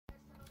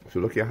So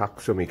look, your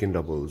hacks for making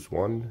doubles.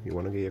 One, you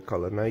want to get your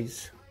color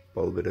nice, a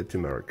little bit of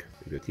turmeric.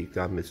 You take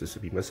that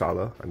Mississippi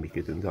masala and make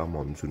it into a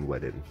monsoon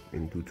wedding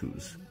in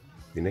 2/2s.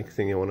 The next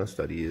thing you want to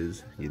study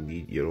is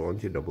you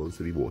want your doubles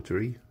to be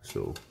watery.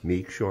 So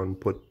make sure and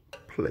put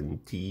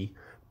plenty,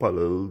 put a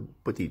little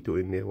potato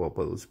in there or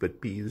put a little split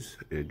peas.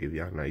 It'll give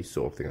you a nice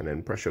soft thing. And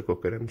then pressure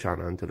cook them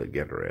Channa until it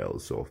get real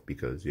soft,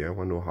 because you don't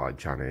want no hard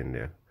Channa in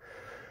there.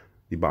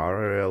 The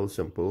Bara real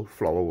simple: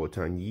 flour,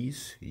 water, and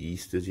yeast.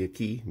 Yeast is your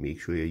key.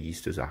 Make sure your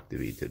yeast is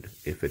activated.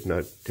 If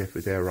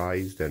it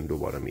arise, then don't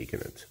bother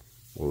making it.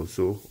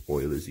 Also,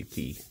 oil is the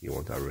key. You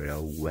want a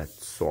real wet,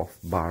 soft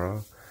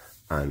Bara,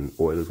 and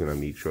oil is gonna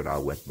make sure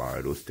that wet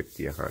Bara don't stick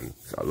to your hand.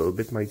 So a little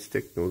bit might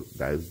stick. No,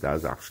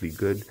 that's actually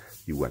good.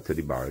 The wetter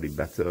the Bara, the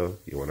better.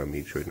 You wanna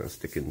make sure it not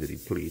stick into the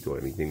plate or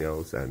anything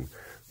else. And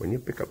when you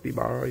pick up the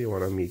Bara, you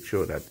wanna make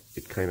sure that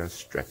it kind of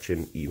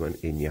stretching even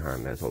in your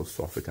hand. That's how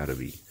soft it had to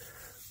be.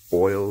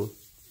 Oil,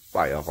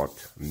 fire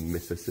hot.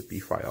 Mississippi,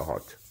 fire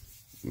hot.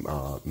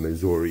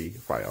 Missouri,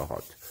 fire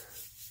hot.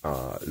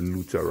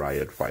 Luther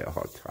Riot, fire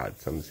hot. I had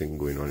something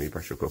going on in the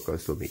pressure cooker,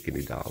 still making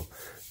the dal.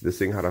 This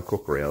thing had to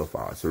cook real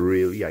fast.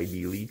 Really,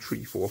 ideally,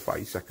 3, 4,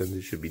 5 seconds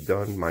it should be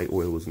done. My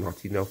oil was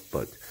not enough,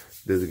 but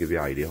this will give you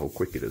an idea how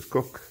quick it is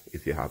cooked.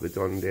 If you have it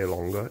on there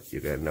longer,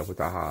 you're going to end up with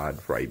a hard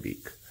fry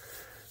bake.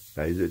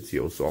 That is it. See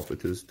how soft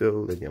it is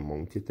still. Then you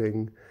mount your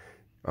thing.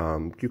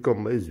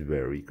 Cucumber is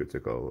very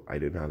critical. I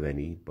didn't have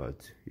any,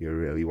 but you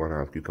really want to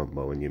have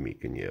cucumber when you're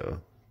making your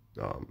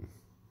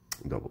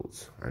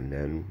doubles. And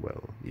then,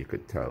 well, you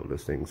could tell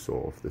this thing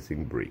soft, this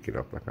thing breaking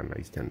up like a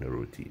nice tender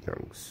roti.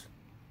 Thanks.